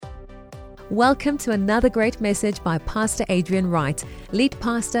Welcome to another great message by Pastor Adrian Wright, lead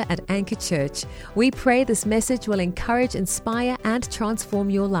pastor at Anchor Church. We pray this message will encourage, inspire, and transform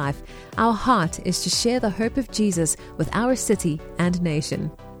your life. Our heart is to share the hope of Jesus with our city and nation.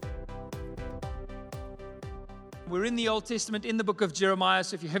 We're in the Old Testament, in the book of Jeremiah.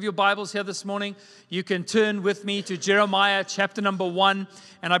 So if you have your Bibles here this morning, you can turn with me to Jeremiah chapter number 1.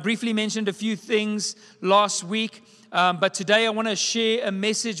 And I briefly mentioned a few things last week. But today I want to share a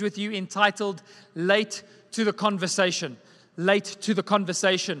message with you entitled Late to the Conversation. Late to the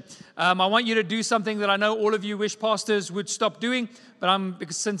Conversation. I want you to do something that I know all of you wish pastors would stop doing, but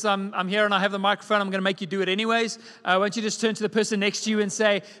because since I'm here and I have the microphone, I'm going to make you do it anyways. I want you to just turn to the person next to you and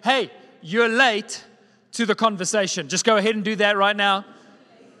say, hey, you're late to the conversation. Just go ahead and do that right now.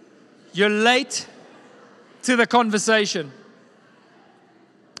 You're late to the conversation.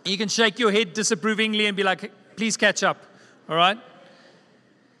 You can shake your head disapprovingly and be like, please catch up, all right?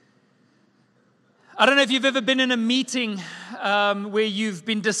 I don't know if you've ever been in a meeting where you've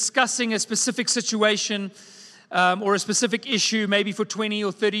been discussing a specific situation or a specific issue, maybe for 20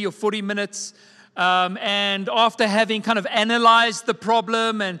 or 30 or 40 minutes, and after having kind of analyzed the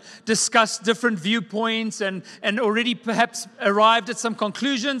problem and discussed different viewpoints and already perhaps arrived at some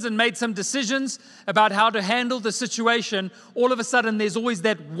conclusions and made some decisions about how to handle the situation, all of a sudden there's always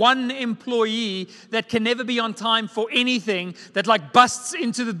that one employee that can never be on time for anything that like busts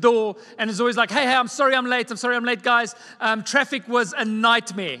into the door and is always like, hey, I'm sorry I'm late, guys. Traffic was a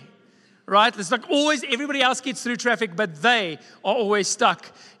nightmare. Right? It's like always everybody else gets through traffic, but they are always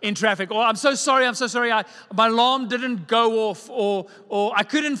stuck in traffic. Or I'm so sorry, my alarm didn't go off, or I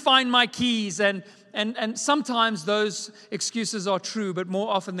couldn't find my keys. And sometimes those excuses are true, but more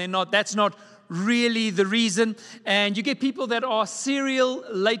often than not, that's not really the reason. And you get people that are serial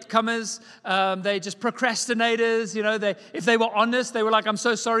latecomers. They're just procrastinators. You know, if they were honest, they were like, I'm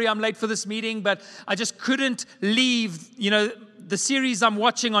so sorry I'm late for this meeting, but I just couldn't leave, the series I'm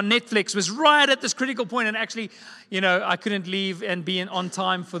watching on Netflix was right at this critical point, and actually, I couldn't leave and be on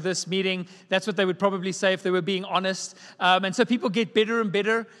time for this meeting. That's what they would probably say if they were being honest. And so people get better and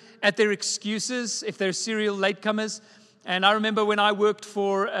better at their excuses if they're serial latecomers. And I remember when I worked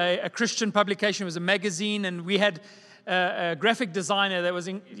for a Christian publication, it was a magazine, and we had a graphic designer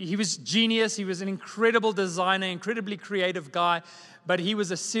he was genius. He was an incredible designer, incredibly creative guy, but he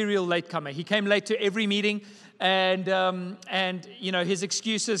was a serial latecomer. He came late to every meeting. And his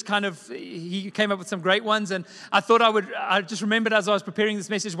excuses he came up with some great ones. And I just remembered as I was preparing this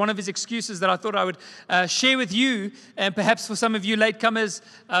message, one of his excuses that I thought I would share with you, and perhaps for some of you latecomers,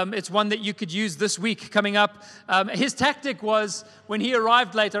 it's one that you could use this week coming up. His tactic was when he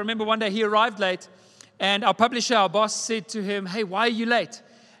arrived late. I remember one day he arrived late, and our publisher, our boss, said to him, hey, why are you late?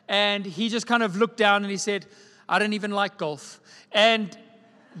 And he just kind of looked down and he said, I don't even like golf. And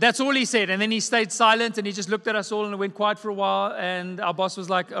that's all he said. And then he stayed silent and he just looked at us all and it went quiet for a while. And our boss was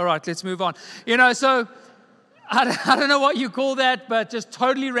like, all right, let's move on. So I don't know what you call that, but just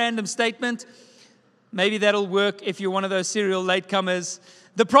totally random statement. Maybe that'll work if you're one of those serial latecomers.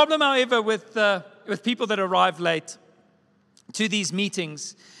 The problem, however, with people that arrive late to these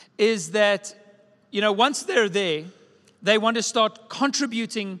meetings is that, once they're there, they want to start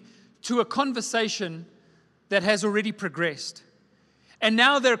contributing to a conversation that has already progressed. And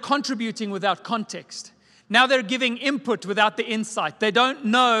now they're contributing without context. Now they're giving input without the insight. They don't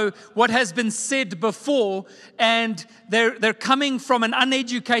know what has been said before, and they're coming from an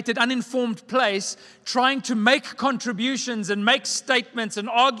uneducated, uninformed place, trying to make contributions and make statements and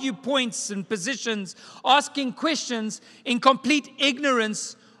argue points and positions, asking questions in complete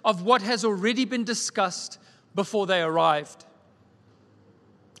ignorance of what has already been discussed before they arrived.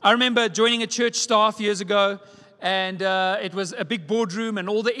 I remember joining a church staff years ago. And it was a big boardroom, and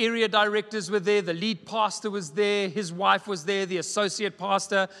all the area directors were there. The lead pastor was there. His wife was there, the associate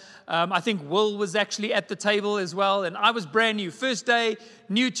pastor. I think Will was actually at the table as well. And I was brand new. First day,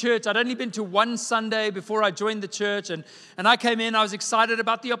 new church. I'd only been to one Sunday before I joined the church. And I came in. I was excited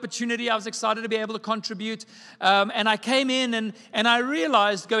about the opportunity. I was excited to be able to contribute. And I came in and I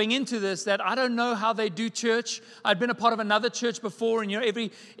realized going into this that I don't know how they do church. I'd been a part of another church before. And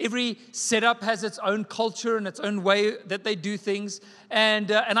every setup has its own culture and its own way that they do things.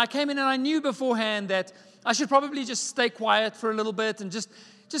 And I came in and I knew beforehand that I should probably just stay quiet for a little bit and just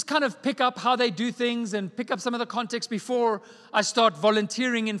kind of pick up how they do things and pick up some of the context before I start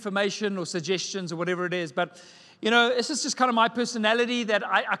volunteering information or suggestions or whatever it is. But, this is just kind of my personality that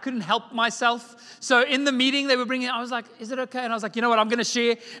I couldn't help myself. So in the meeting they were bringing, I was like, is it okay? And I was like, you know what, I'm going to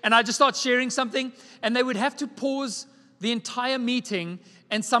share. And I just start sharing something. And they would have to pause the entire meeting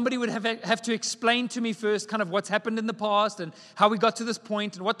and somebody would have to explain to me first kind of what's happened in the past and how we got to this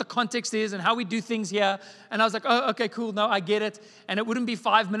point and what the context is and how we do things here. And I was like, oh, okay, cool, no, I get it. And it wouldn't be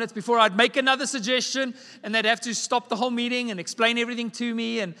 5 minutes before I'd make another suggestion, and they'd have to stop the whole meeting and explain everything to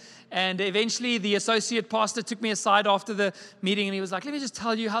me. And eventually the associate pastor took me aside after the meeting, and he was like, let me just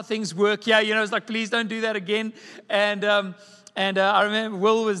tell you how things work. Yeah, I was like, please don't do that again. And I remember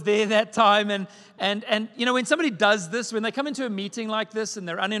Will was there that time, and when somebody does this, when they come into a meeting like this and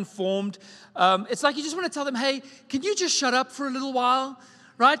they're uninformed, it's like you just want to tell them, hey, can you just shut up for a little while,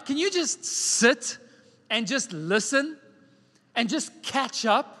 right? Can you just sit and just listen and just catch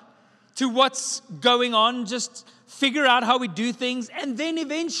up to what's going on, just figure out how we do things, and then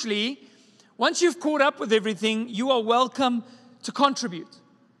eventually, once you've caught up with everything, you are welcome to contribute.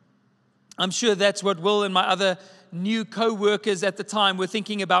 I'm sure that's what Will and my other new co-workers at the time were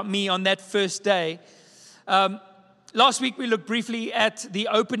thinking about me on that first day. Last week we looked briefly at the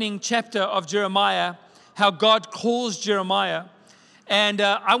opening chapter of Jeremiah, how God calls Jeremiah. And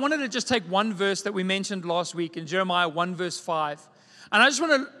I wanted to just take one verse that we mentioned last week in Jeremiah 1 verse 5. And I just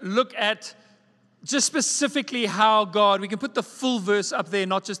want to look at just specifically how God, we can put the full verse up there,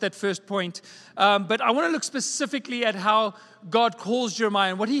 not just that first point. But I want to look specifically at how God calls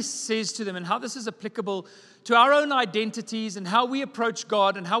Jeremiah and what he says to them and how this is applicable to our own identities and how we approach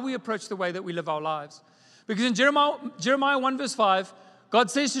God and how we approach the way that we live our lives. Because in Jeremiah 1 verse 5,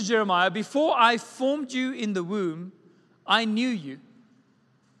 God says to Jeremiah, before I formed you in the womb, I knew you.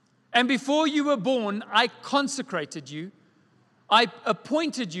 And before you were born, I consecrated you. I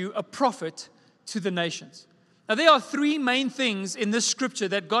appointed you a prophet to the nations. Now, there are three main things in this scripture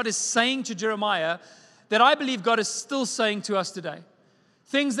that God is saying to Jeremiah that I believe God is still saying to us today.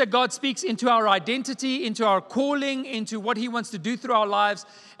 Things that God speaks into our identity, into our calling, into what he wants to do through our lives.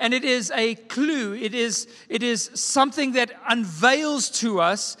 And it is a clue. It is something that unveils to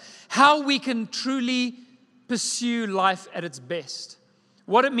us how we can truly pursue life at its best.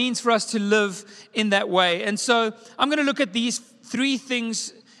 What it means for us to live in that way. And so I'm going to look at these three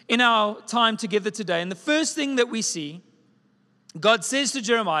things in our time together today. And the first thing that we see, God says to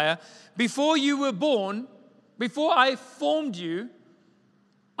Jeremiah, before you were born, before I formed you,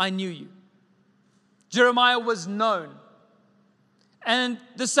 I knew you. Jeremiah was known. And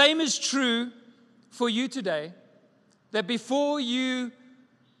the same is true for you today, that before you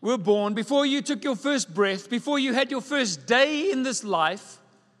were born, before you took your first breath, before you had your first day in this life,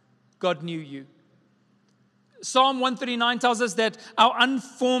 God knew you. Psalm 139 tells us that our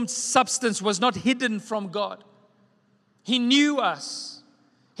unformed substance was not hidden from God. He knew us.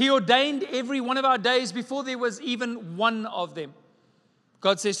 He ordained every one of our days before there was even one of them.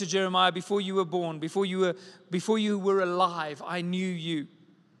 God says to Jeremiah, before you were born, before you were alive, I knew you.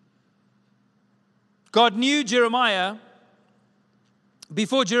 God knew Jeremiah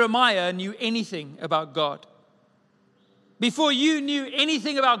before Jeremiah knew anything about God. Before you knew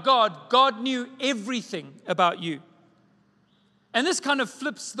anything about God, God knew everything about you. And this kind of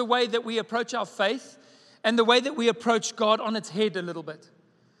flips the way that we approach our faith and the way that we approach God on its head a little bit.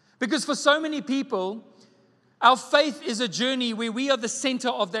 Because for so many people, our faith is a journey where we are the center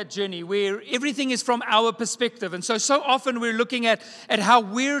of that journey, where everything is from our perspective. And so often we're looking at how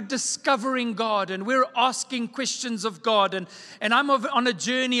we're discovering God and we're asking questions of God. And I'm on a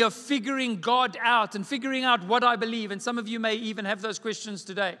journey of figuring God out and figuring out what I believe. And some of you may even have those questions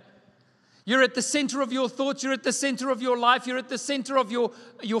today. You're at the center of your thoughts. You're at the center of your life. You're at the center of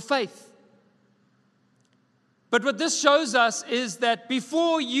your faith. But what this shows us is that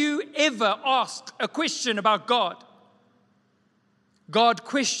before you ever asked a question about God, God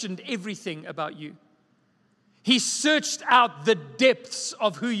questioned everything about you. He searched out the depths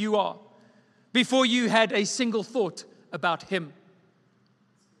of who you are before you had a single thought about Him.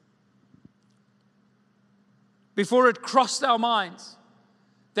 Before it crossed our minds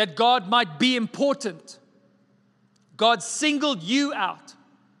that God might be important, God singled you out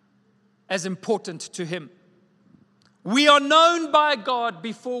as important to Him. We are known by God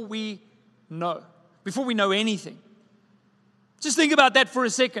before we know anything. Just think about that for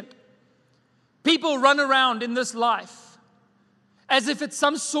a second. People run around in this life as if it's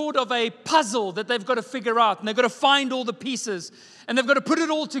some sort of a puzzle that they've got to figure out, and they've got to find all the pieces, and they've got to put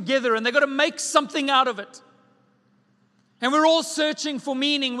it all together, and they've got to make something out of it. And we're all searching for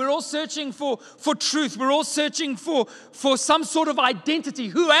meaning. We're all searching for truth. We're all searching for some sort of identity.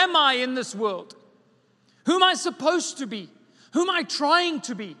 Who am I in this world? Who am I supposed to be? Who am I trying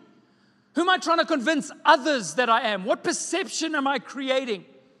to be? Who am I trying to convince others that I am? What perception am I creating?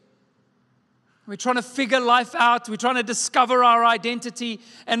 We're trying to figure life out. We're trying to discover our identity.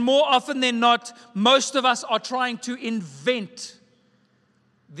 And more often than not, most of us are trying to invent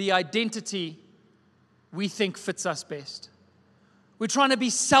the identity we think fits us best. We're trying to be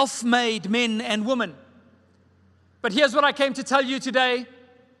self-made men and women. But here's what I came to tell you today.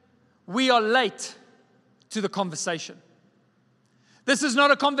 We are late to the conversation. This is not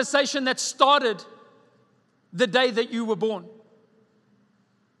a conversation that started the day that you were born.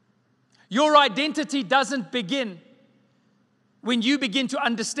 Your identity doesn't begin when you begin to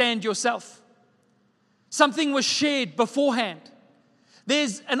understand yourself. Something was shared beforehand.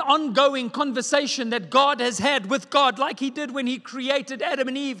 There's an ongoing conversation that God has had with God, like He did when He created Adam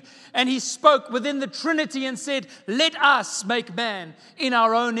and Eve, and He spoke within the Trinity and said, "Let us make man in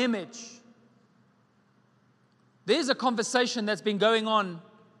our own image." There's a conversation that's been going on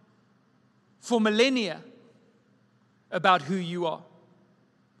for millennia about who you are.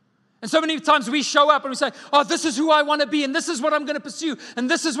 And so many times we show up and we say, "Oh, this is who I want to be, and this is what I'm going to pursue, and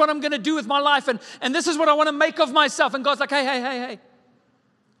this is what I'm going to do with my life, and this is what I want to make of myself." And God's like, hey.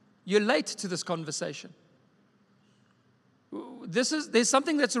 You're late to this conversation. There's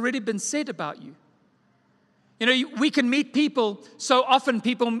something that's already been said about you. You know, we can meet people. So often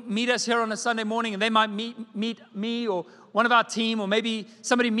people meet us here on a Sunday morning, and they might meet me or one of our team, or maybe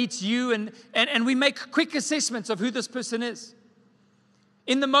somebody meets you, and we make quick assessments of who this person is.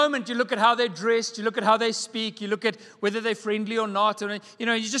 In the moment, you look at how they're dressed, you look at how they speak, you look at whether they're friendly or not, and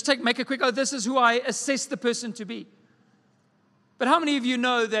you just make a quick, this is who I assess the person to be. But how many of you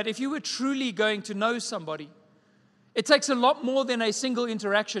know that if you were truly going to know somebody, it takes a lot more than a single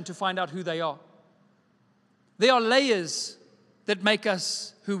interaction to find out who they are? There are layers that make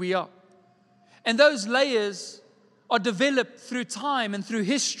us who we are. And those layers are developed through time and through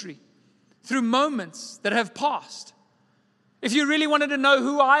history, through moments that have passed. If you really wanted to know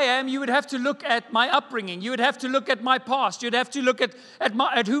who I am, you would have to look at my upbringing. You would have to look at my past. You'd have to look at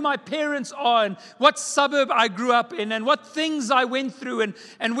who my parents are and what suburb I grew up in and what things I went through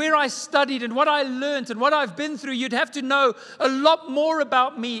and where I studied and what I learned and what I've been through. You'd have to know a lot more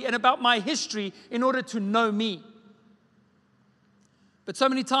about me and about my history in order to know me. But so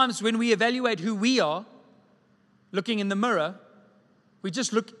many times when we evaluate who we are, looking in the mirror, we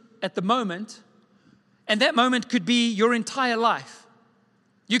just look at the moment. And that moment could be your entire life.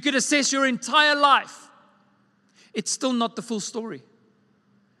 You could assess your entire life. It's still not the full story.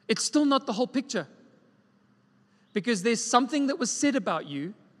 It's still not the whole picture. Because there's something that was said about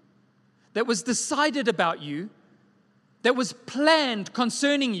you, that was decided about you, that was planned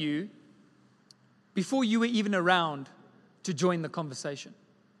concerning you before you were even around to join the conversation.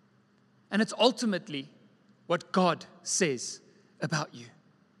 And it's ultimately what God says about you.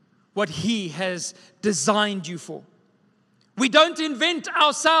 What He has designed you for. We don't invent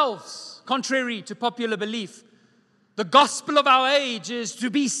ourselves, contrary to popular belief. The gospel of our age is to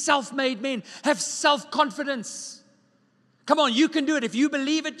be self-made men, have self-confidence. Come on, you can do it. If you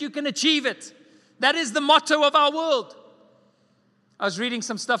believe it, you can achieve it. That is the motto of our world. I was reading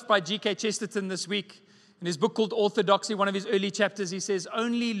some stuff by G.K. Chesterton this week. In his book called Orthodoxy, one of his early chapters, he says,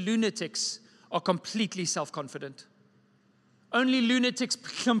 only lunatics are completely self-confident. Only lunatics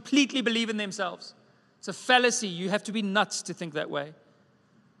completely believe in themselves. It's a fallacy. You have to be nuts to think that way.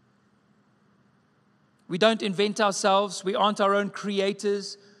 We don't invent ourselves. We aren't our own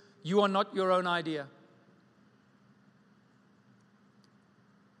creators. You are not your own idea.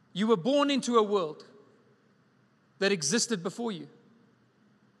 You were born into a world that existed before you.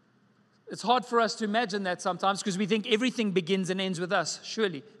 It's hard for us to imagine that sometimes because we think everything begins and ends with us,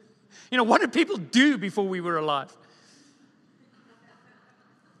 surely. What did people do before we were alive?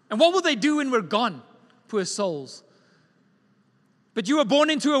 And what will they do when we're gone? Poor souls. But you were born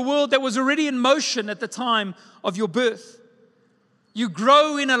into a world that was already in motion at the time of your birth. You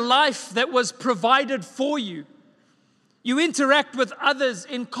grow in a life that was provided for you. You interact with others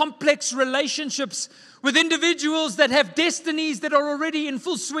in complex relationships with individuals that have destinies that are already in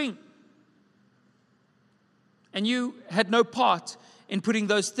full swing. And you had no part in putting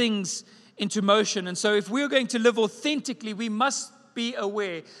those things into motion. And so if we're going to live authentically, we must be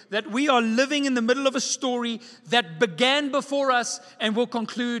aware that we are living in the middle of a story that began before us and will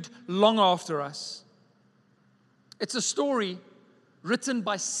conclude long after us. It's a story written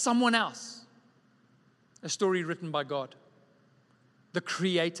by someone else. A story written by God, the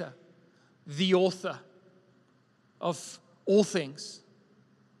Creator, the author of all things.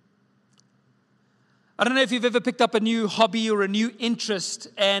 I don't know if you've ever picked up a new hobby or a new interest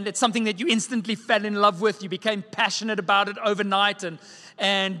and it's something that you instantly fell in love with. You became passionate about it overnight and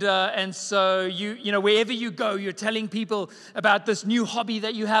so you know wherever you go, you're telling people about this new hobby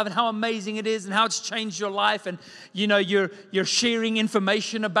that you have and how amazing it is and how it's changed your life, and you're sharing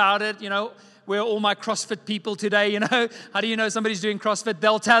information about it. where are all my CrossFit people today? How do you know somebody's doing CrossFit?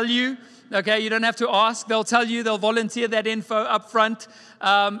 They'll tell you. Okay, you don't have to ask. They'll tell you. They'll volunteer that info up front.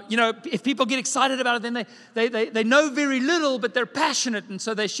 If people get excited about it, then they know very little, but they're passionate, and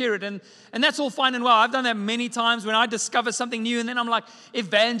so they share it. And that's all fine and well. I've done that many times when I discover something new, and then I'm like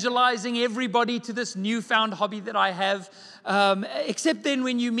evangelizing everybody to this newfound hobby that I have. Except then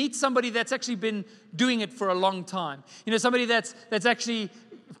when you meet somebody that's actually been doing it for a long time. Somebody that's actually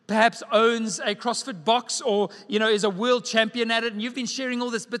perhaps owns a CrossFit box or, is a world champion at it, and you've been sharing all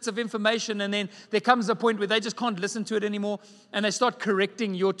these bits of information, and then there comes a point where they just can't listen to it anymore, and they start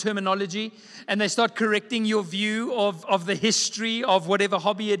correcting your terminology, and they start correcting your view of the history of whatever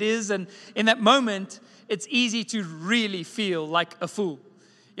hobby it is, and in that moment, it's easy to really feel like a fool.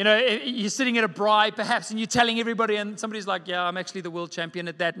 You're sitting at a braai perhaps, and you're telling everybody, and somebody's like, yeah, I'm actually the world champion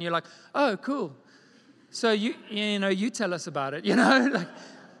at that, and you're like, oh, cool. So you tell us about it, like,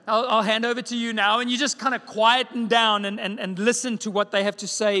 I'll hand over to you now. And you just kind of quieten down and listen to what they have to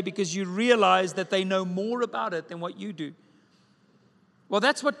say because you realize that they know more about it than what you do. Well,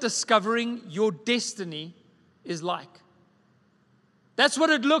 that's what discovering your destiny is like. That's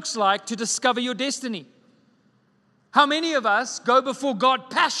what it looks like to discover your destiny. How many of us go before God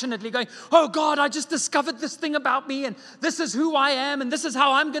passionately going, oh God, I just discovered this thing about me, and this is who I am, and this is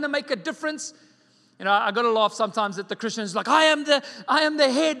how I'm going to make a difference. I got to laugh sometimes at the Christians like, I am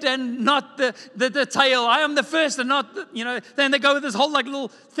the head and not the tail. I am the first and not the, then they go with this whole like little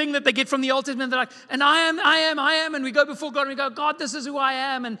thing that they get from the Old Testament. They're like, and I am. And we go before God and we go, God, this is who I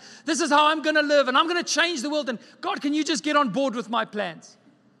am. And this is how I'm going to live. And I'm going to change the world. And God, can you just get on board with my plans?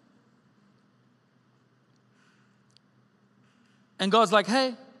 And God's like,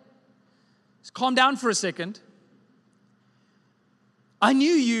 hey, just calm down for a second. I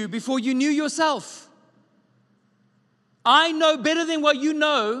knew you before you knew yourself. I know better than what you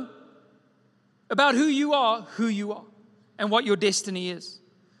know about who you are, and what your destiny is.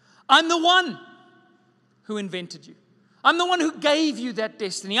 I'm the one who invented you. I'm the one who gave you that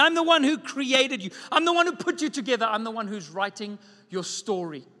destiny. I'm the one who created you. I'm the one who put you together. I'm the one who's writing your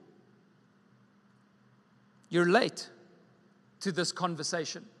story. You're late to this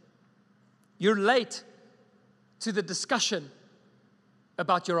conversation. You're late to the discussion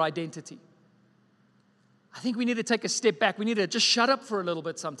about your identity. I think we need to take a step back. We need to just shut up for a little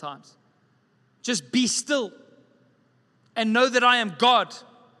bit sometimes. Just be still and know that I am God.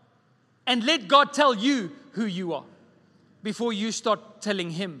 And let God tell you who you are before you start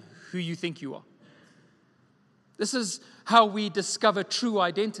telling Him who you think you are. This is how we discover true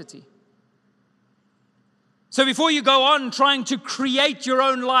identity. So before you go on trying to create your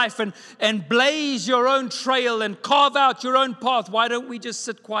own life and blaze your own trail and carve out your own path, why don't we just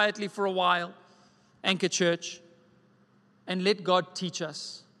sit quietly for a while, Anchor Church, and let God teach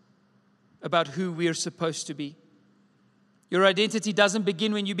us about who we're supposed to be. Your identity doesn't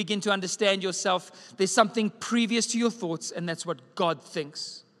begin when you begin to understand yourself. There's something previous to your thoughts, and that's what God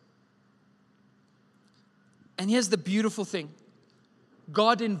thinks. And here's the beautiful thing.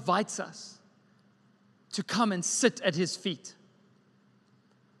 God invites us to come and sit at His feet.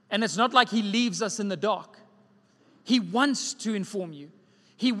 And it's not like He leaves us in the dark. He wants to inform you.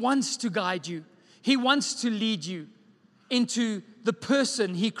 He wants to guide you. He wants to lead you into the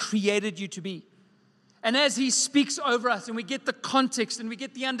person He created you to be. And as He speaks over us and we get the context and we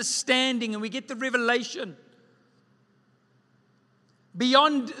get the understanding and we get the revelation,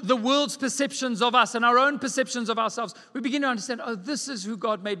 beyond the world's perceptions of us and our own perceptions of ourselves, we begin to understand, oh, this is who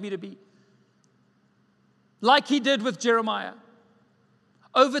God made me to be. Like He did with Jeremiah.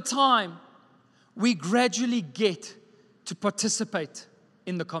 Over time, we gradually get to participate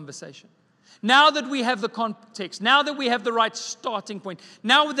in the conversation. Now that we have the context, now that we have the right starting point,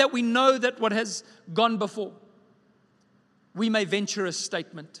 now that we know that what has gone before, we may venture a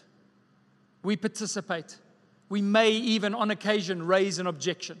statement. We participate. We may even on occasion raise an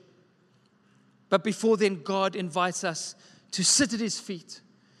objection. But before then, God invites us to sit at His feet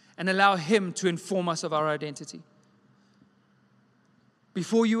and allow Him to inform us of our identity.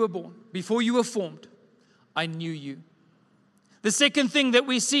 Before you were born, before you were formed, I knew you. The second thing that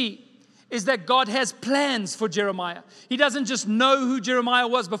we see is that God has plans for Jeremiah. He doesn't just know who Jeremiah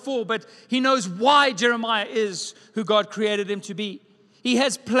was before, but He knows why Jeremiah is who God created him to be. He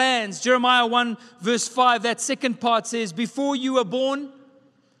has plans. Jeremiah 1 verse 5, that second part says, before you were born,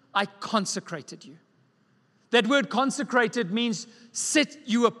 I consecrated you. That word consecrated means set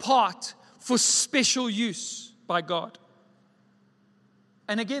you apart for special use by God.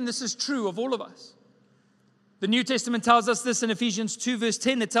 And again, this is true of all of us. The New Testament tells us this in Ephesians 2 verse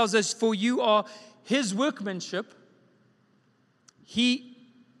 10. It tells us, for you are His workmanship. He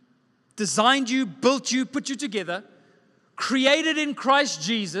designed you, built you, put you together, created in Christ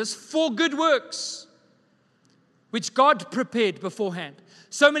Jesus for good works, which God prepared beforehand.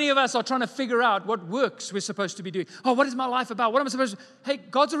 So many of us are trying to figure out what works we're supposed to be doing. Oh, what is my life about? What am I supposed to... Hey,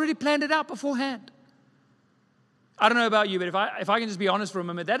 God's already planned it out beforehand. I don't know about you, but if I can just be honest for a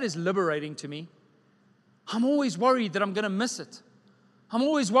moment, that is liberating to me. I'm always worried that I'm going to miss it. I'm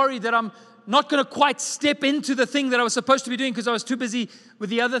always worried that I'm not going to quite step into the thing that I was supposed to be doing because I was too busy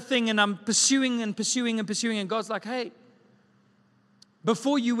with the other thing, and I'm pursuing. And God's like, hey,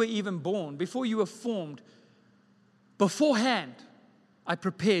 before you were even born, before you were formed, beforehand, I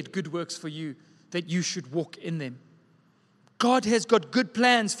prepared good works for you that you should walk in them. God has got good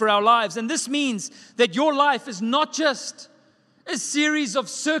plans for our lives, and this means that your life is not just a series of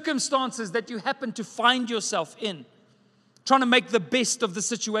circumstances that you happen to find yourself in, trying to make the best of the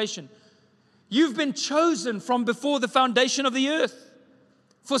situation. You've been chosen from before the foundation of the earth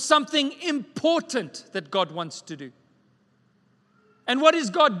for something important that God wants to do. And what is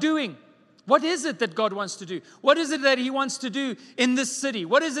God doing? What is it that God wants to do? What is it that He wants to do in this city?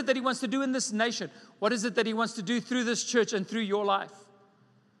 What is it that He wants to do in this nation? What is it that He wants to do through this church and through your life?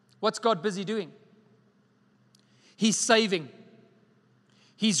 What's God busy doing? He's saving.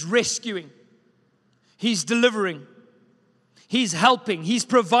 He's rescuing. He's delivering. He's helping. He's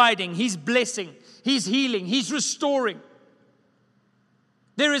providing. He's blessing. He's healing. He's restoring.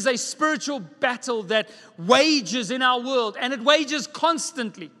 There is a spiritual battle that wages in our world, and it wages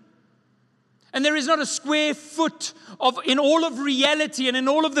constantly. And there is not a square foot in all of reality and in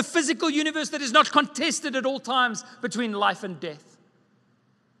all of the physical universe that is not contested at all times between life and death.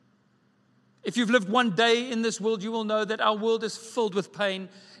 If you've lived one day in this world, you will know that our world is filled with pain.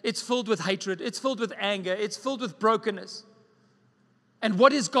 It's filled with hatred. It's filled with anger. It's filled with brokenness. And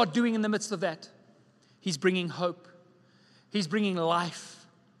what is God doing in the midst of that? He's bringing hope. He's bringing life.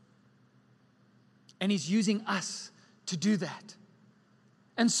 And He's using us to do that.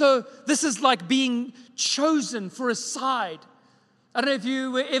 And so this is like being chosen for a side. I don't know if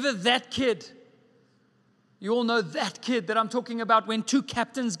you were ever that kid. You all know that kid that I'm talking about when two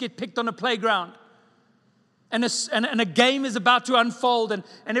captains get picked on a playground. And a game is about to unfold. And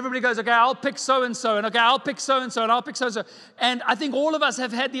everybody goes, okay, I'll pick so-and-so. And okay, I'll pick so-and-so. And I'll pick so-and-so. And I think all of us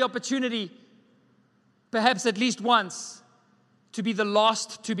have had the opportunity, perhaps at least once, to be the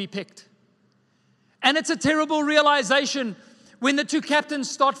last to be picked. And it's a terrible realization when the two captains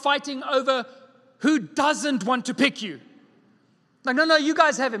start fighting over who doesn't want to pick you. Like, no, you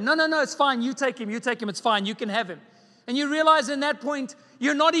guys have him. No, it's fine. You take him, it's fine. You can have him. And you realize in that point,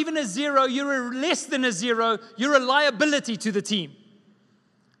 you're not even a zero. You're less than a zero. You're a liability to the team.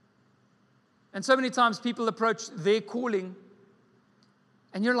 And so many times people approach their calling,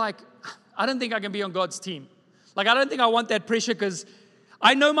 and you're like, I don't think I can be on God's team. Like, I don't think I want that pressure because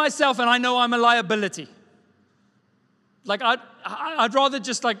I know myself and I know I'm a liability. Like, I'd rather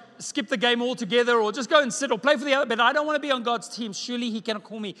just like skip the game altogether or just go and sit or play for the other, but I don't want to be on God's team. Surely He cannot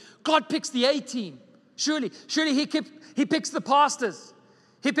call me. God picks the A team. Surely He picks the pastors.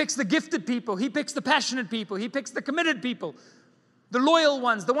 He picks the gifted people. He picks the passionate people. He picks the committed people, the loyal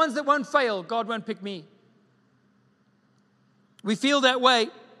ones, the ones that won't fail. God won't pick me. We feel that way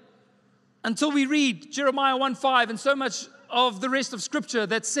until we read Jeremiah 1:5 and so much of the rest of Scripture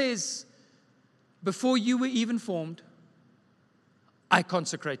that says, before you were even formed, I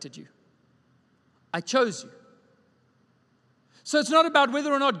consecrated you. I chose you. So it's not about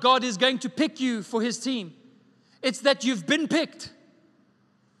whether or not God is going to pick you for His team. It's that you've been picked.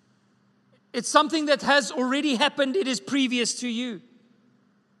 It's something that has already happened. It is previous to you.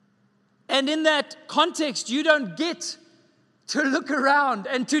 And in that context, you don't get to look around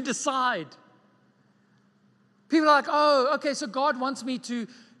and to decide. People are like, oh, okay, so God wants me to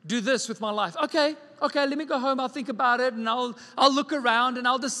do this with my life. Okay, let me go home. I'll think about it and I'll look around and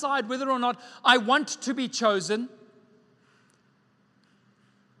I'll decide whether or not I want to be chosen.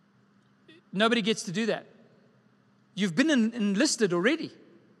 Nobody gets to do that. You've been enlisted already.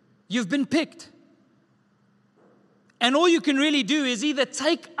 You've been picked. And all you can really do is either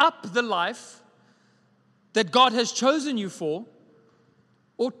take up the life that God has chosen you for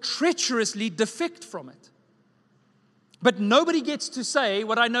or treacherously defect from it. But nobody gets to say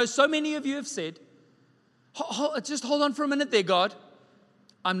what I know so many of you have said. Just hold on for a minute there, God.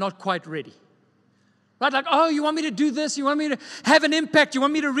 I'm not quite ready. Right? Like, oh, you want me to do this? You want me to have an impact? You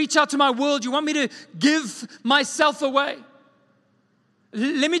want me to reach out to my world? You want me to give myself away?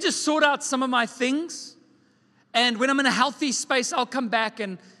 Let me just sort out some of my things. And when I'm in a healthy space, I'll come back.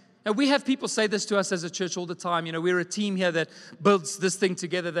 And we have people say this to us as a church all the time. You know, we're a team here that builds this thing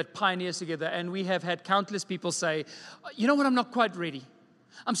together, that pioneers together. And we have had countless people say, you know what, I'm not quite ready.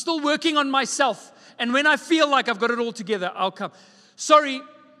 I'm still working on myself. And when I feel like I've got it all together, I'll come. Sorry,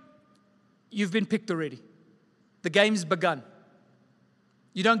 you've been picked already. The game's begun.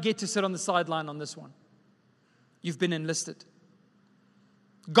 You don't get to sit on the sideline on this one. You've been enlisted.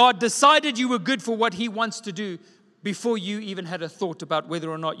 God decided you were good for what He wants to do before you even had a thought about whether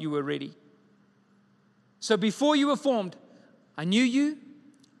or not you were ready. So before you were formed, I knew you,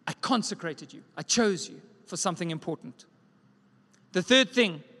 I consecrated you, I chose you for something important. The third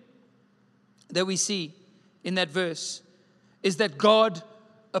thing that we see in that verse is that God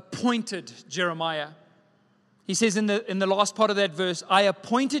appointed Jeremiah. He says in the last part of that verse, I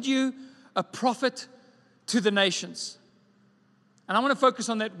appointed you a prophet to the nations. And I want to focus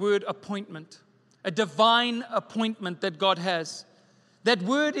on that word appointment, a divine appointment that God has. That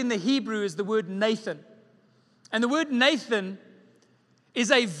word in the Hebrew is the word Nathan. And the word Nathan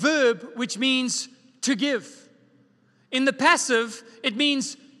is a verb which means to give. In the passive, it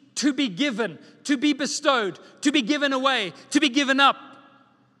means to be given, to be bestowed, to be given away, to be given up.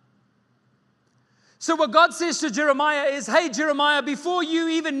 So what God says to Jeremiah is, hey, Jeremiah, before you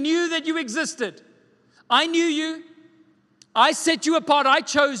even knew that you existed, I knew you, I set you apart, I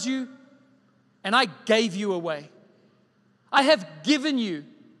chose you, and I gave you away. I have given you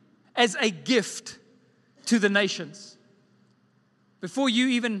as a gift to the nations. Before you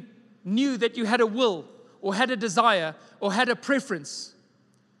even knew that you had a will or had a desire or had a preference,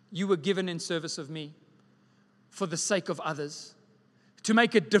 you were given in service of me for the sake of others, to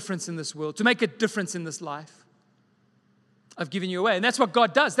make a difference in this world, to make a difference in this life. I've given you away. And that's what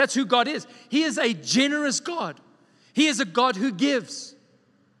God does. That's who God is. He is a generous God. He is a God who gives.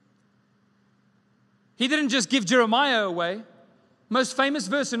 He didn't just give Jeremiah away. Most famous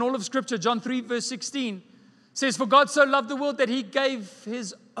verse in all of Scripture, John 3, verse 16, says, for God so loved the world that He gave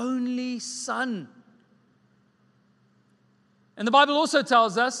His only Son. And the Bible also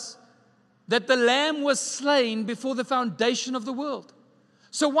tells us that the Lamb was slain before the foundation of the world.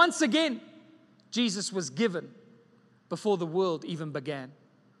 So once again, Jesus was given before the world even began.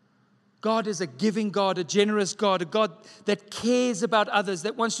 God is a giving God, a generous God, a God that cares about others,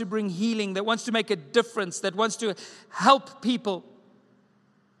 that wants to bring healing, that wants to make a difference, that wants to help people.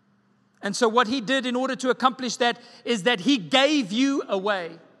 And so what He did in order to accomplish that is that He gave you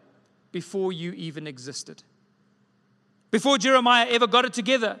away before you even existed. Before Jeremiah ever got it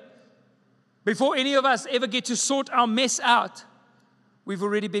together, before any of us ever get to sort our mess out, we've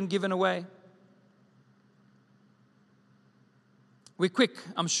already been given away. We're quick,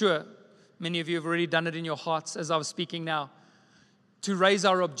 I'm sure. Many of you have already done it in your hearts as I was speaking now, to raise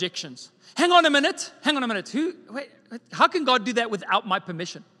our objections. Hang on a minute. How can God do that without my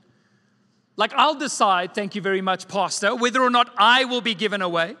permission? Like, I'll decide, thank you very much, Pastor, whether or not I will be given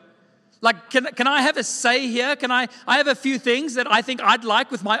away. Like, can I have a say here? I have a few things that I think I'd like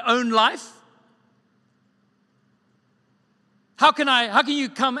with my own life? How can you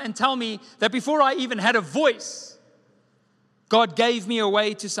come and tell me that before I even had a voice, God gave me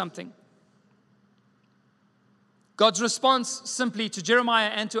away to something? God's response simply to Jeremiah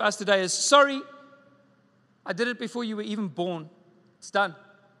and to us today is, sorry, I did it before you were even born. It's done.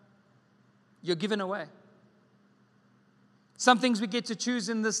 You're given away. Some things we get to choose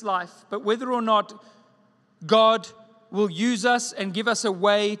in this life, but whether or not God will use us and give us a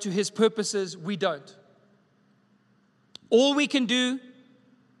way to His purposes, we don't. All we can do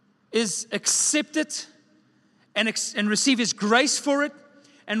is accept it and receive His grace for it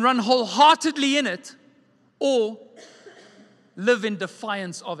and run wholeheartedly in it, or live in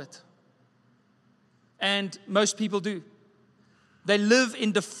defiance of it. And most people do. They live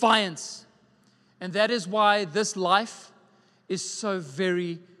in defiance. And that is why this life is so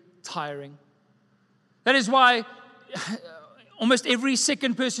very tiring. That is why almost every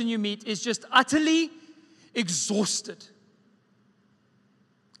second person you meet is just utterly exhausted.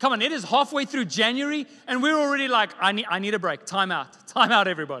 Come on, it is halfway through January, and we're already like, I need a break. Time out,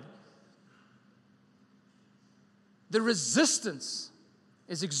 everybody. The resistance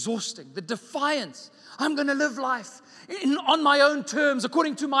is exhausting. The defiance. I'm going to live life on my own terms,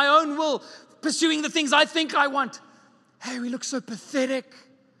 according to my own will, pursuing the things I think I want. Hey, we look so pathetic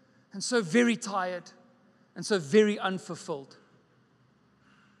and so very tired and so very unfulfilled.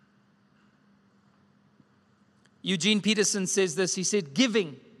 Eugene Peterson says this. He said,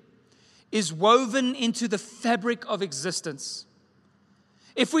 giving is woven into the fabric of existence.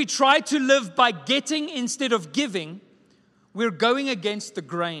 If we try to live by getting instead of giving, we're going against the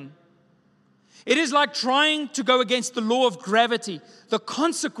grain. It is like trying to go against the law of gravity. The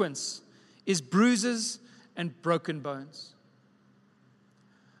consequence is bruises and broken bones.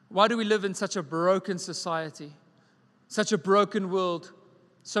 Why do we live in such a broken society, such a broken world,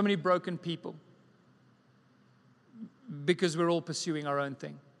 So many broken people. Because we're all pursuing our own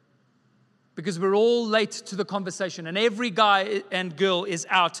thing. Because we're all late to the conversation. And every guy and girl is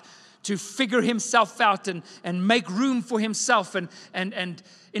out to figure himself out and make room for himself and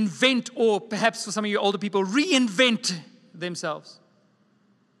invent, or perhaps for some of you older people, reinvent themselves.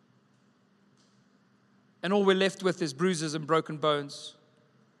 And all we're left with is bruises and broken bones.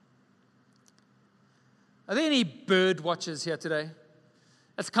 Are there any bird watchers here today?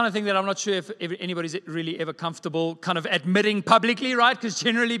 That's the kind of thing that I'm not sure if anybody's really ever comfortable kind of admitting publicly, right? Because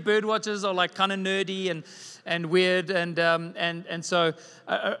generally bird watchers are like kind of nerdy and weird. And so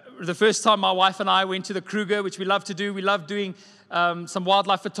the first time my wife and I went to the Kruger, which we love to do, we love doing some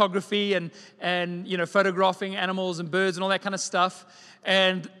wildlife photography and photographing animals and birds and all that kind of stuff.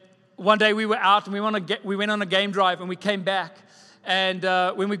 And one day we were out and we went on a game drive and we came back. And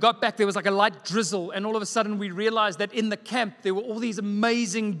when we got back, there was like a light drizzle. And all of a sudden, we realized that in the camp, there were all these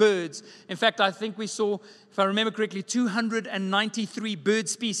amazing birds. In fact, I think we saw, if I remember correctly, 293 bird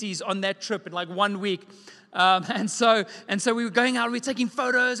species on that trip in like 1 week. And so we were going out, we were taking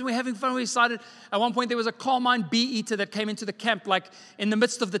photos, and we were having fun, we were excited. At one point, there was a carmine bee-eater that came into the camp, like in the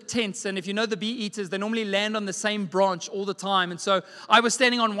midst of the tents. And if you know the bee-eaters, they normally land on the same branch all the time. And so I was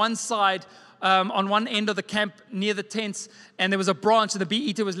standing on one side, on one end of the camp near the tents, and there was a branch, and the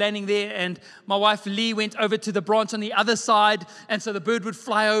bee-eater was landing there, and my wife Lee went over to the branch on the other side, and so the bird would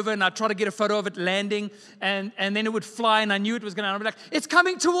fly over, and I'd try to get a photo of it landing, and then it would fly, and I knew it was going to, I'd be like, it's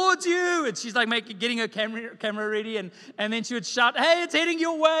coming towards you, and she's like getting her camera ready, and then she would shout, hey, it's heading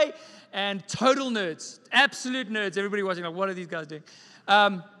your way, and total nerds, absolute nerds, everybody watching, like, what are these guys doing?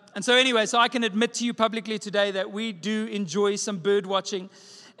 And so anyway, so I can admit to you publicly today that we do enjoy some bird watching.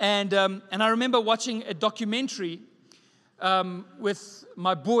 And I remember watching a documentary with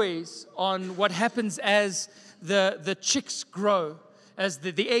my boys on what happens as the chicks grow, as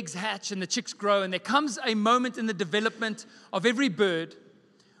the eggs hatch and the chicks grow. And there comes a moment in the development of every bird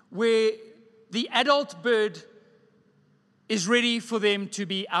where the adult bird is ready for them to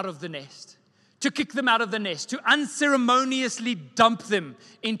be out of the nest, to kick them out of the nest, to unceremoniously dump them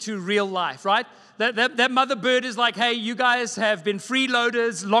into real life, right? That mother bird is like, hey, you guys have been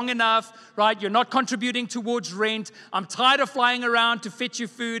freeloaders long enough, right? You're not contributing towards rent. I'm tired of flying around to fetch you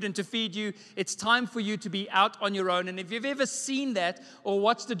food and to feed you. It's time for you to be out on your own. And if you've ever seen that or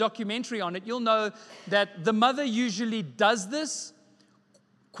watched a documentary on it, you'll know that the mother usually does this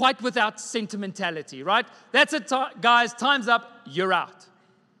quite without sentimentality, right? That's it, guys, time's up, you're out.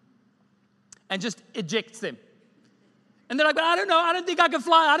 And just ejects them. And they're like, but I don't know, I don't think I can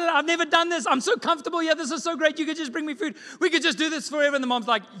fly. I've never done this. I'm so comfortable here. This is so great. You could just bring me food. We could just do this forever. And the mom's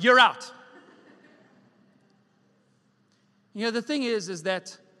like, you're out. You know, the thing is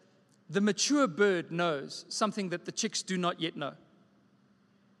that the mature bird knows something that the chicks do not yet know.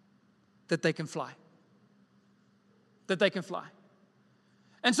 That they can fly. That they can fly.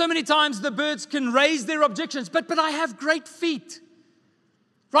 And so many times the birds can raise their objections. But I have great feet.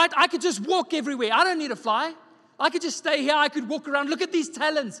 Right? I could just walk everywhere. I don't need to fly. I could just stay here. I could walk around. Look at these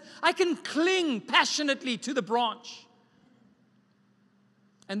talons. I can cling passionately to the branch.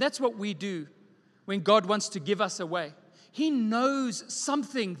 And that's what we do when God wants to give us away. He knows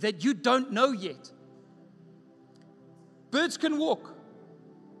something that you don't know yet. Birds can walk.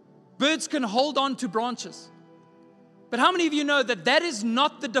 Birds can hold on to branches. But how many of you know that that is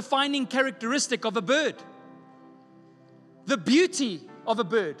not the defining characteristic of a bird? The beauty of a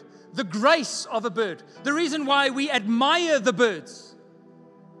bird, the grace of a bird, the reason why we admire the birds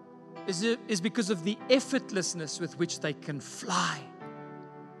is because of the effortlessness with which they can fly.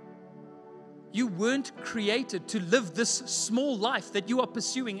 You weren't created to live this small life that you are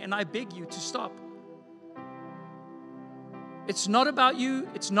pursuing, and I beg you to stop. It's not about you.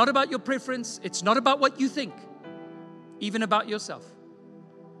 It's not about your preference. It's not about what you think, even about yourself.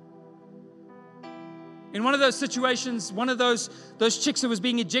 In one of those situations, one of those chicks that was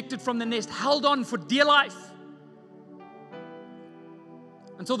being ejected from the nest held on for dear life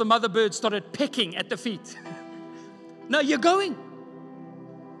until the mother bird started pecking at the feet. No, you're going.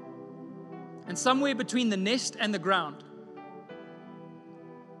 And somewhere between the nest and the ground,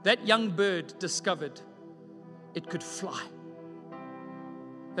 that young bird discovered it could fly.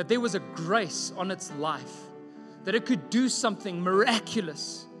 That there was a grace on its life, that it could do something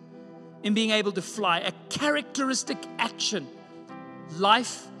miraculous in being able to fly, a characteristic action,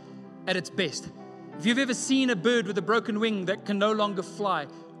 life at its best. If you've ever seen a bird with a broken wing that can no longer fly,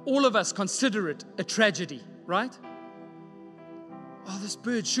 all of us consider it a tragedy, right? Oh, this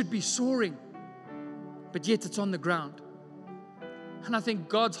bird should be soaring, but yet it's on the ground. And I think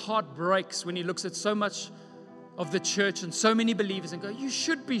God's heart breaks when He looks at so much of the church and so many believers and go, you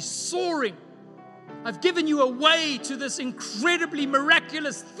should be soaring. I've given you a way to this incredibly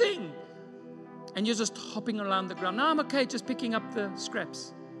miraculous thing. And you're just hopping around the ground. No, I'm okay, just picking up the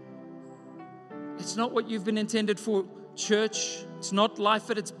scraps. It's not what you've been intended for, church. It's not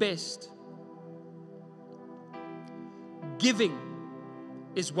life at its best. Giving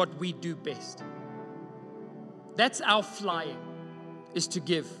is what we do best. That's our flying, is to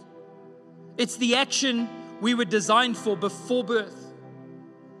give. It's the action we were designed for before birth.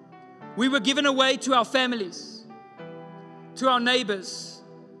 We were given away to our families, to our neighbors,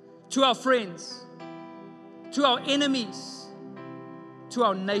 to our friends, to our enemies, to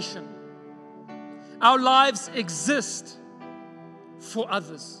our nation. Our lives exist for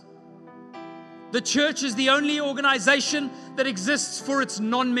others. The church is the only organization that exists for its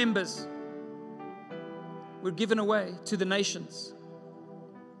non-members. We're given away to the nations.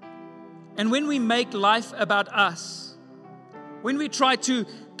 And when we make life about us, when we try to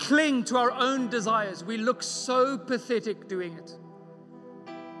cling to our own desires, we look so pathetic doing it.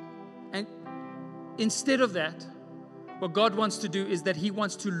 And instead of that, what God wants to do is that He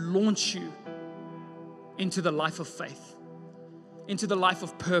wants to launch you into the life of faith, into the life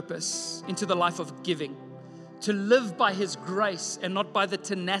of purpose, into the life of giving, to live by His grace and not by the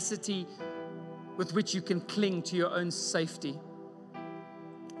tenacity with which you can cling to your own safety.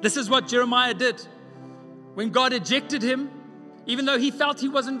 This is what Jeremiah did. When God ejected him, even though he felt he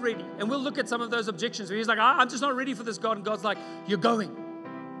wasn't ready. And we'll look at some of those objections where he's like, I'm just not ready for this, God. And God's like, you're going.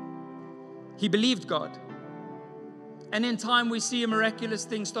 He believed God. And in time, we see a miraculous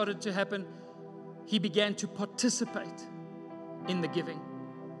thing started to happen. He began to participate in the giving.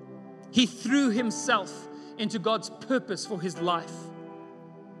 He threw himself into God's purpose for his life.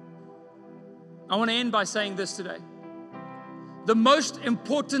 I want to end by saying this today. The most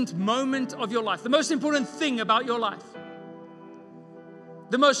important moment of your life, the most important thing about your life,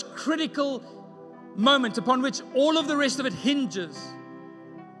 the most critical moment upon which all of the rest of it hinges,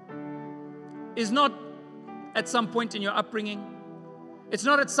 is not at some point in your upbringing. It's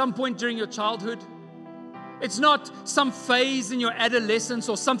not at some point during your childhood. It's not some phase in your adolescence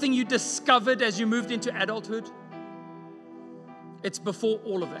or something you discovered as you moved into adulthood. It's before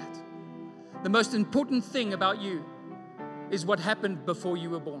all of that. The most important thing about you is what happened before you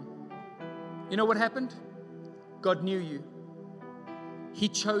were born. You know what happened? God knew you. He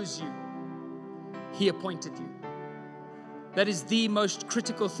chose you. He appointed you. That is the most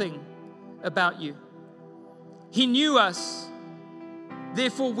critical thing about you. He knew us,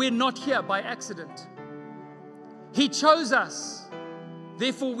 therefore we're not here by accident. He chose us,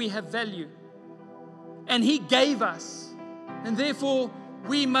 therefore we have value. And He gave us, and therefore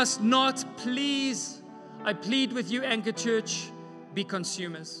we must not I plead with you, Anchor Church, be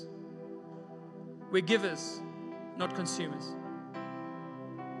consumers. We're givers, not consumers.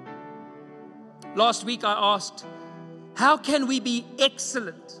 Last week I asked, how can we be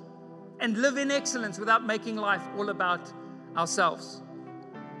excellent and live in excellence without making life all about ourselves?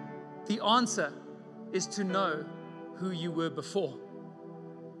 The answer is to know who you were before.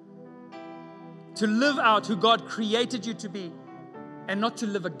 To live out who God created you to be and not to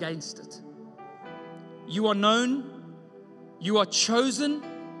live against it. You are known, you are chosen,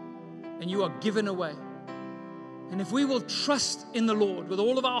 and you are given away. And if we will trust in the Lord with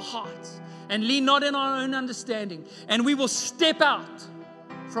all of our hearts and lean not in our own understanding, and we will step out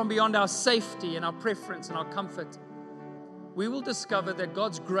from beyond our safety and our preference and our comfort, we will discover that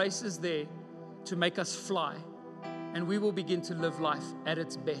God's grace is there to make us fly, and we will begin to live life at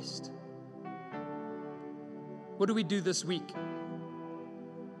its best. What do we do this week?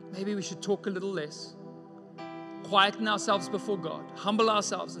 Maybe we should talk a little less, quieten ourselves before God, humble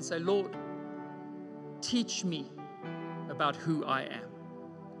ourselves and say, Lord, teach me about who I am.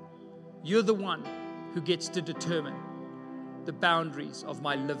 You're the one who gets to determine the boundaries of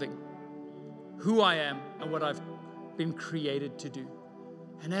my living, who I am and what I've been created to do.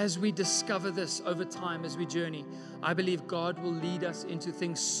 And as we discover this over time, as we journey, I believe God will lead us into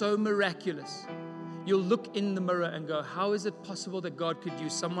things so miraculous. You'll look in the mirror and go, how is it possible that God could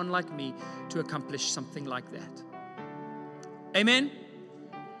use someone like me to accomplish something like that? Amen?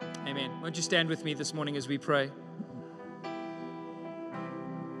 Amen. Won't you stand with me this morning as we pray?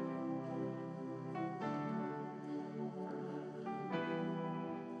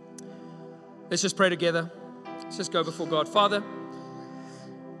 Let's just pray together. Let's just go before God. Father,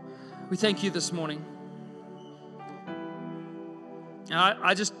 we thank you this morning. And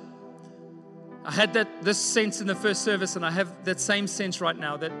I had this sense in the first service, and I have that same sense right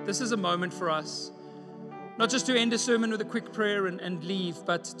now, that this is a moment for us, not just to end a sermon with a quick prayer and leave,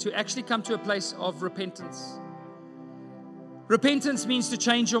 but to actually come to a place of repentance, Repentance means to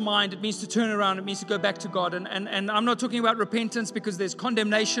change your mind. It means to turn around. It means to go back to God. And I'm not talking about repentance because there's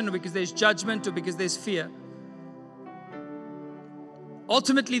condemnation or because there's judgment or because there's fear.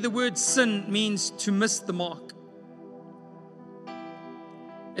 Ultimately, the word sin means to miss the mark.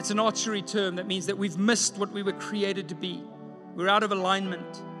 It's an archery term that means that we've missed what we were created to be. We're out of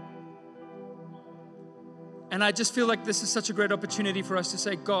alignment. And I just feel like this is such a great opportunity for us to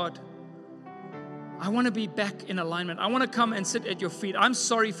say, God, I want to be back in alignment. I want to come and sit at your feet. I'm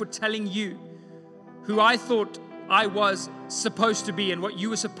sorry for telling you who I thought I was supposed to be and what you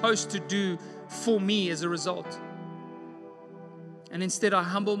were supposed to do for me as a result. And instead, I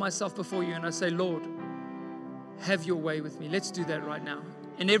humble myself before you and I say, Lord, have your way with me. Let's do that right now.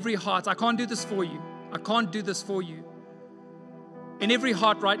 In every heart, I can't do this for you. I can't do this for you. In every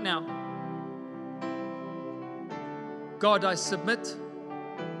heart right now, God, I submit.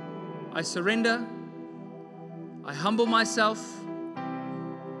 I surrender. I humble myself.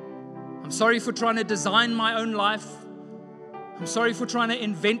 I'm sorry for trying to design my own life. I'm sorry for trying to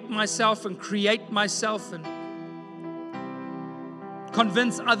invent myself and create myself and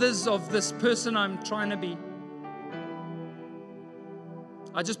convince others of this person I'm trying to be.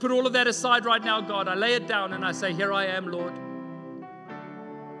 I just put all of that aside right now, God. I lay it down and I say, here I am, Lord.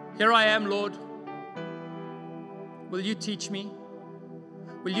 Here I am, Lord. Will you teach me?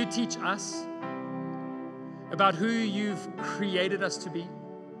 Will you teach us about who you've created us to be?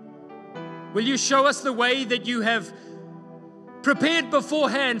 Will you show us the way that you have prepared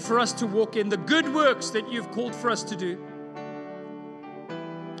beforehand for us to walk in, the good works that you've called for us to do?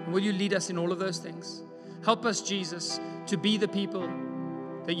 And will you lead us in all of those things? Help us, Jesus, to be the people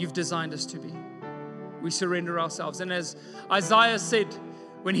that you've designed us to be. We surrender ourselves. And as Isaiah said,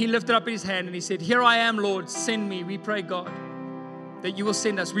 when he lifted up his hand and he said, here I am, Lord, send me. We pray, God, that you will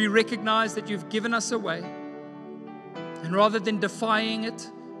send us. We recognize that you've given us a way. And rather than defying it,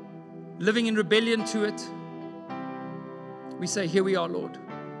 living in rebellion to it, we say, here we are, Lord.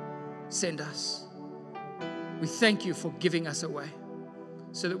 Send us. We thank you for giving us a way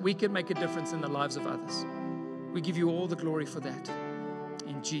so that we can make a difference in the lives of others. We give you all the glory for that.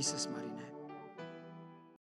 In Jesus' name.